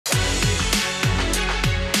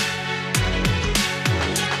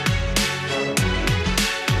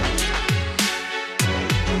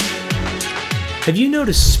Have you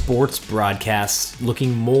noticed sports broadcasts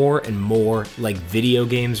looking more and more like video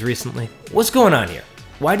games recently? What's going on here?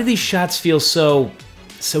 Why do these shots feel so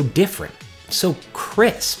different, so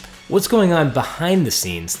crisp? What's going on behind the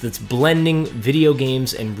scenes that's blending video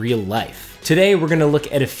games and real life? Today, we're gonna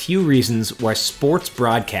look at a few reasons why sports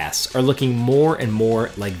broadcasts are looking more and more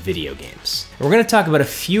like video games. And we're gonna talk about a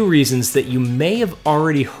few reasons that you may have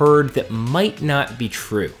already heard that might not be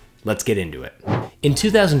true. Let's get into it. In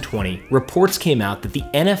 2020, reports came out that the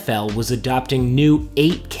NFL was adopting new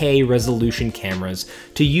 8K resolution cameras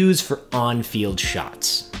to use for on-field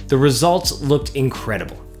shots. The results looked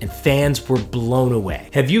incredible, and fans were blown away.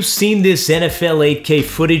 Have you seen this NFL 8K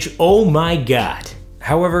footage? Oh my God.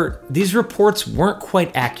 However, these reports weren't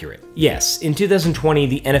quite accurate. Yes, in 2020,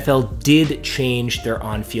 the NFL did change their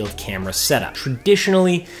on-field camera setup.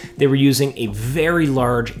 Traditionally, they were using a very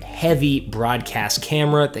large, heavy broadcast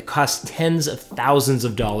camera that cost tens of thousands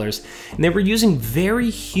of dollars, and they were using very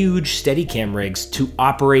huge Steadicam rigs to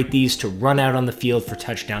operate these to run out on the field for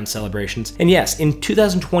touchdown celebrations. And yes, in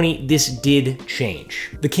 2020, this did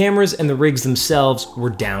change. The cameras and the rigs themselves were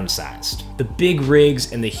downsized. The big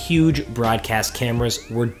rigs and the huge broadcast cameras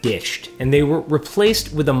were ditched, and they were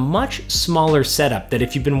replaced with a much smaller setup that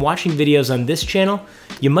if you've been watching videos on this channel,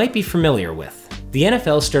 you might be familiar with. The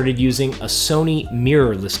NFL started using a Sony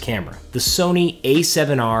mirrorless camera, the Sony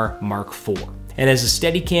a7R Mark IV. And as a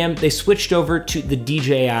Steadicam, they switched over to the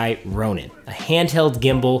DJI Ronin, a handheld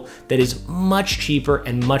gimbal that is much cheaper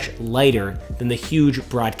and much lighter than the huge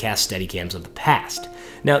broadcast Steadicams of the past.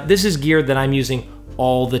 Now, this is gear that I'm using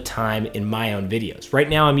all the time in my own videos. Right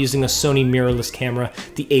now I'm using a Sony mirrorless camera,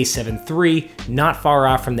 the a7 III, not far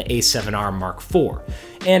off from the a7R Mark IV.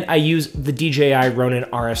 And I use the DJI Ronin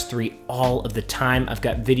RS3 all of the time. I've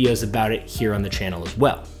got videos about it here on the channel as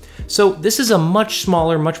well. So this is a much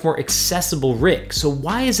smaller, much more accessible rig. So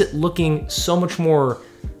why is it looking so much more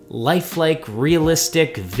lifelike,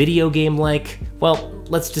 realistic, video game-like? Well,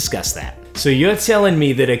 let's discuss that. So you're telling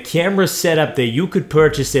me that a camera setup that you could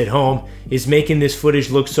purchase at home is making this footage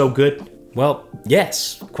look so good? Well,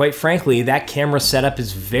 yes. Quite frankly, that camera setup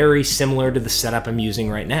is very similar to the setup I'm using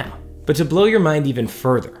right now. But to blow your mind even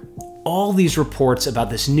further, all these reports about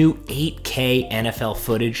this new 8K NFL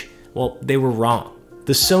footage, well, they were wrong.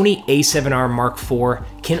 The Sony a7R Mark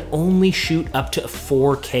IV can only shoot up to a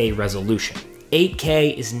 4K resolution.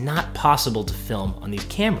 8K is not possible to film on these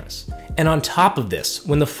cameras. And on top of this,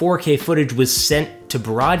 when the 4K footage was sent to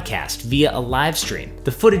broadcast via a live stream,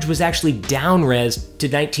 the footage was actually down-res to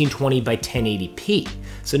 1920 by 1080p.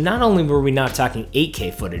 So not only were we not talking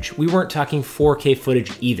 8K footage, we weren't talking 4K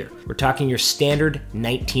footage either. We're talking your standard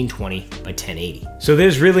 1920 by 1080. So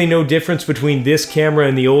there's really no difference between this camera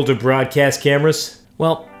and the older broadcast cameras?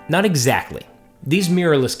 Well, not exactly. These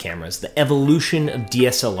mirrorless cameras, the evolution of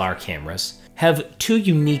DSLR cameras, have two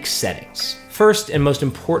unique settings. First, and most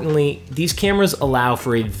importantly, these cameras allow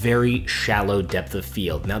for a very shallow depth of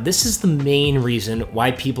field. Now, this is the main reason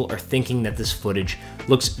why people are thinking that this footage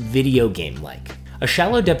looks video game-like. A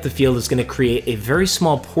shallow depth of field is going to create a very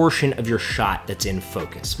small portion of your shot that's in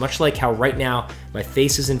focus. Much like how right now my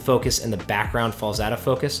face is in focus and the background falls out of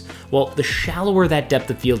focus. Well, the shallower that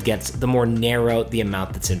depth of field gets, the more narrow the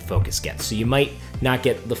amount that's in focus gets. So you might not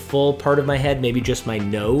get the full part of my head, maybe just my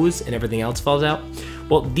nose and everything else falls out.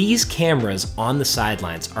 Well, these cameras on the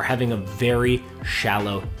sidelines are having a very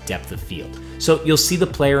shallow depth of field. So you'll see the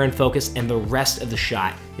player in focus and the rest of the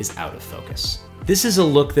shot is out of focus. This is a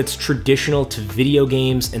look that's traditional to video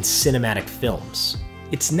games and cinematic films.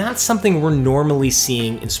 It's not something we're normally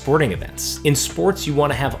seeing in sporting events. In sports, you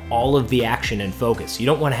want to have all of the action in focus. You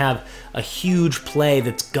don't want to have a huge play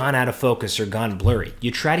that's gone out of focus or gone blurry. You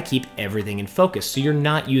try to keep everything in focus so you're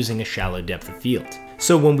not using a shallow depth of field.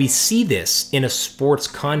 So when we see this in a sports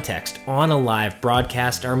context on a live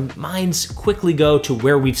broadcast, our minds quickly go to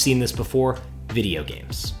where we've seen this before, video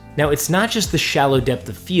games. Now, it's not just the shallow depth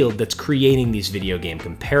of field that's creating these video game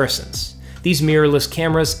comparisons. These mirrorless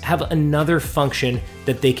cameras have another function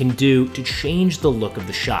that they can do to change the look of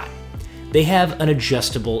the shot. They have an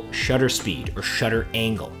adjustable shutter speed or shutter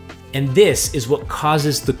angle. And this is what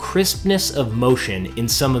causes the crispness of motion in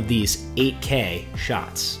some of these 8K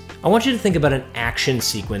shots. I want you to think about an action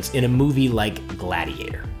sequence in a movie like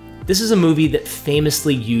Gladiator. This is a movie that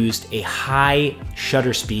famously used a high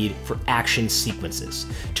shutter speed for action sequences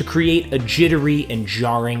to create a jittery and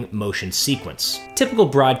jarring motion sequence. Typical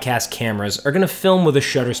broadcast cameras are going to film with a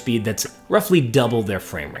shutter speed that's roughly double their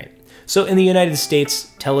frame rate. So in the United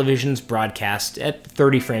States, televisions broadcast at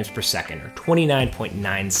 30 frames per second, or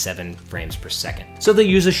 29.97 frames per second. So they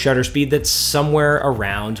use a shutter speed that's somewhere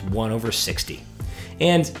around 1/60.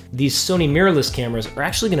 And these Sony mirrorless cameras are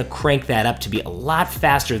actually going to crank that up to be a lot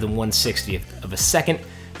faster than 1/60th of a second.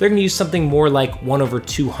 They're going to use something more like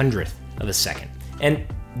 1/200th of a second. And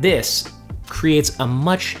this creates a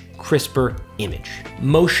much crisper image.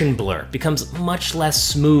 Motion blur becomes much less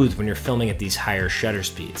smooth when you're filming at these higher shutter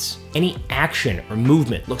speeds. Any action or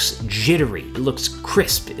movement looks jittery, it looks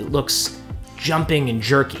crisp, it looks jumping and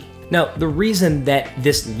jerky. Now, the reason that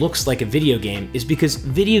this looks like a video game is because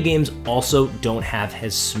video games also don't have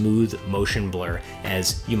as smooth motion blur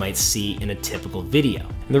as you might see in a typical video.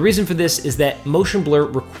 And the reason for this is that motion blur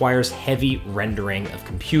requires heavy rendering of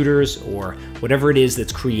computers or whatever it is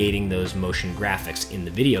that's creating those motion graphics in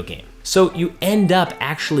the video game. So you end up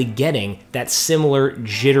actually getting that similar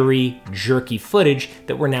jittery, jerky footage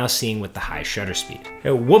that we're now seeing with the high shutter speed.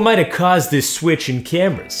 Now, what might have caused this switch in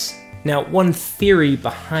cameras? Now, one theory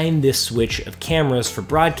behind this switch of cameras for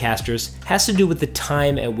broadcasters has to do with the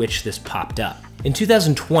time at which this popped up. In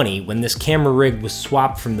 2020, when this camera rig was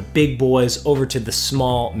swapped from the big boys over to the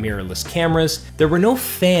small mirrorless cameras, there were no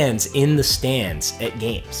fans in the stands at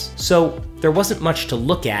games. So there wasn't much to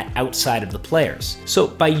look at outside of the players. So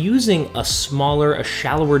by using a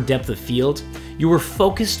shallower depth of field, you were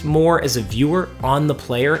focused more as a viewer on the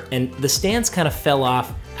player, and the stands kind of fell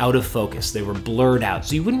off out of focus. They were blurred out,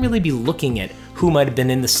 so you wouldn't really be looking at who might have been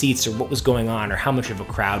in the seats or what was going on or how much of a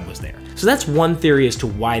crowd was there. So that's one theory as to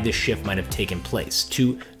why this shift might have taken place,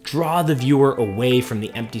 to draw the viewer away from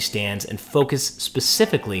the empty stands and focus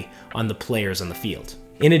specifically on the players on the field.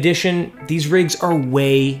 In addition, these rigs are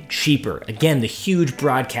way cheaper. Again, the huge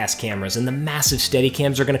broadcast cameras and the massive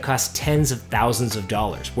Steadicams are going to cost tens of thousands of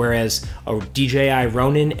dollars, whereas a DJI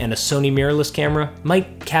Ronin and a Sony mirrorless camera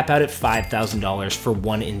might cap out at $5,000 for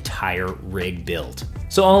one entire rig build.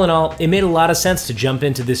 So all in all, it made a lot of sense to jump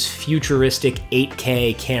into this futuristic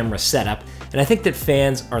 8K camera setup, and I think that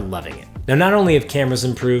fans are loving it. Now, not only have cameras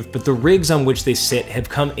improved, but the rigs on which they sit have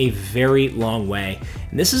come a very long way,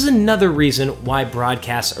 and this is another reason why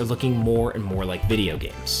broadcasts are looking more and more like video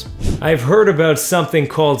games. I've heard about something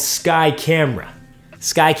called Sky Camera.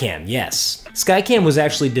 Skycam, yes. Skycam was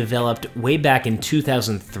actually developed way back in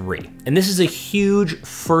 2003, and this is a huge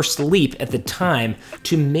first leap at the time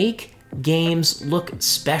to make games look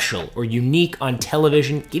special or unique on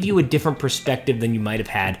television, give you a different perspective than you might have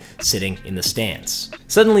had sitting in the stands.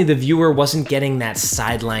 Suddenly the viewer wasn't getting that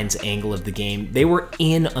sidelines angle of the game, they were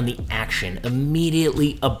in on the action,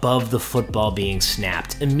 immediately above the football being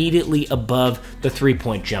snapped, immediately above the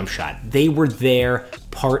three-point jump shot. They were there,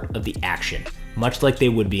 part of the action, much like they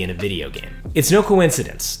would be in a video game. It's no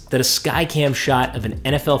coincidence that a Skycam shot of an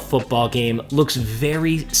NFL football game looks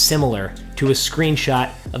very similar to a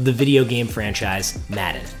screenshot of the video game franchise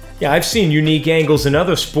Madden. Yeah, I've seen unique angles in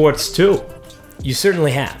other sports too. You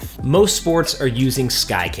certainly have. Most sports are using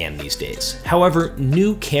Skycam these days. However,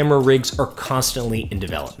 new camera rigs are constantly in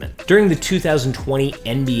development. During the 2020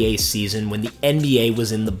 NBA season, when the NBA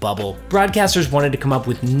was in the bubble, broadcasters wanted to come up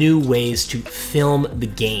with new ways to film the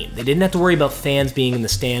game. They didn't have to worry about fans being in the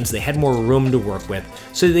stands, they had more room to work with,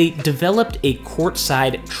 so they developed a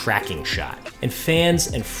courtside tracking shot. And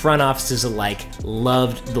fans and front offices alike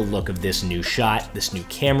loved the look of this new shot, this new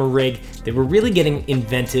camera rig. They were really getting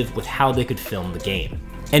inventive with how they could film the game.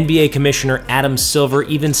 NBA Commissioner Adam Silver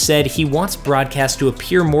even said he wants broadcast to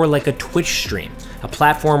appear more like a Twitch stream, a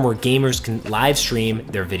platform where gamers can live stream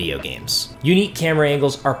their video games. Unique camera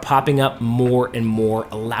angles are popping up more and more,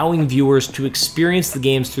 allowing viewers to experience the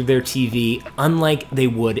games through their TV unlike they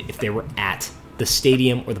would if they were at the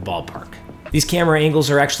stadium or the ballpark. These camera angles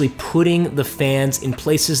are actually putting the fans in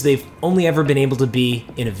places they've only ever been able to be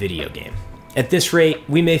in a video game. At this rate,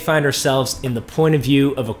 we may find ourselves in the point of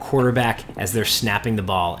view of a quarterback as they're snapping the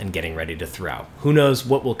ball and getting ready to throw. Who knows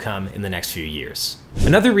what will come in the next few years.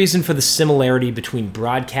 Another reason for the similarity between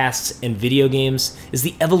broadcasts and video games is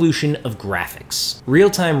the evolution of graphics.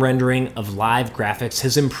 Real-time rendering of live graphics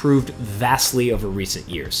has improved vastly over recent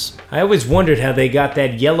years. I always wondered how they got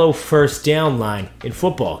that yellow first down line in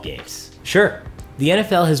football games. Sure, the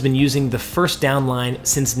NFL has been using the first down line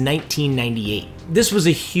since 1998. This was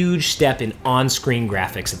a huge step in on-screen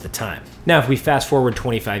graphics at the time. Now, if we fast forward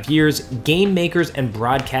 25 years, game makers and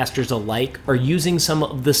broadcasters alike are using some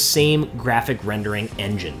of the same graphic rendering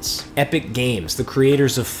engines. Epic Games, the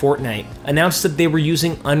creators of Fortnite, announced that they were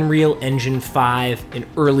using Unreal Engine 5 in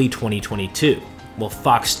early 2022, while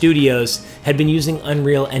Fox Studios had been using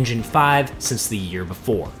Unreal Engine 5 since the year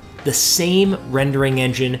before. The same rendering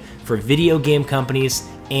engine for video game companies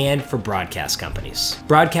and for broadcast companies.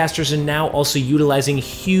 Broadcasters are now also utilizing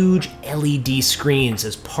huge LED screens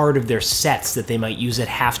as part of their sets that they might use at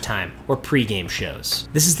halftime or pre-game shows.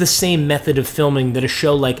 This is the same method of filming that a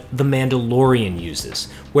show like The Mandalorian uses,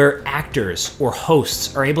 where actors or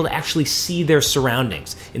hosts are able to actually see their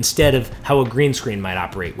surroundings instead of how a green screen might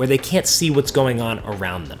operate, where they can't see what's going on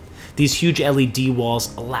around them. These huge LED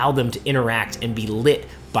walls allow them to interact and be lit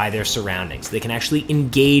by their surroundings. They can actually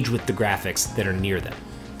engage with the graphics that are near them.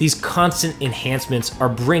 These constant enhancements are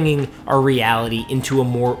bringing our reality into a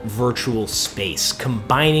more virtual space,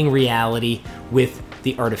 combining reality with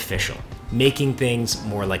the artificial, making things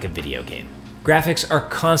more like a video game. Graphics are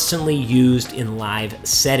constantly used in live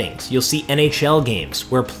settings. You'll see NHL games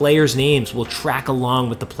where players' names will track along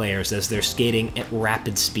with the players as they're skating at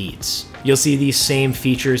rapid speeds. You'll see these same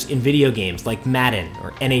features in video games like Madden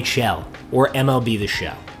or NHL or MLB The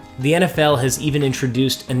Show. The NFL has even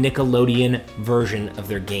introduced a Nickelodeon version of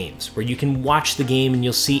their games, where you can watch the game and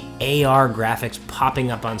you'll see AR graphics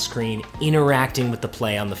popping up on screen, interacting with the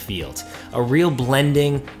play on the field. A real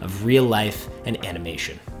blending of real life and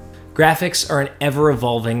animation. Graphics are an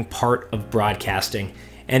ever-evolving part of broadcasting,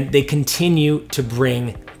 and they continue to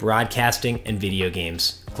bring broadcasting and video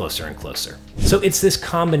games closer and closer. So it's this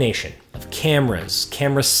combination of cameras,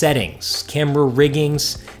 camera settings, camera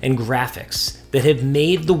riggings, and graphics that have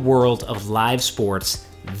made the world of live sports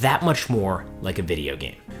that much more like a video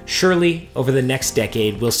game. Surely, over the next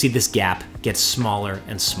decade, we'll see this gap get smaller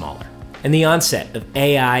and smaller. And the onset of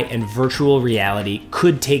AI and virtual reality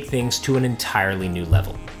could take things to an entirely new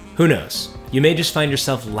level. Who knows? You may just find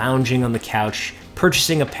yourself lounging on the couch,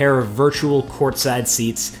 purchasing a pair of virtual courtside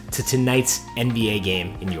seats to tonight's NBA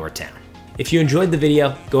game in your town. If you enjoyed the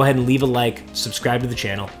video, go ahead and leave a like, subscribe to the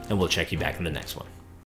channel, and we'll check you back in the next one.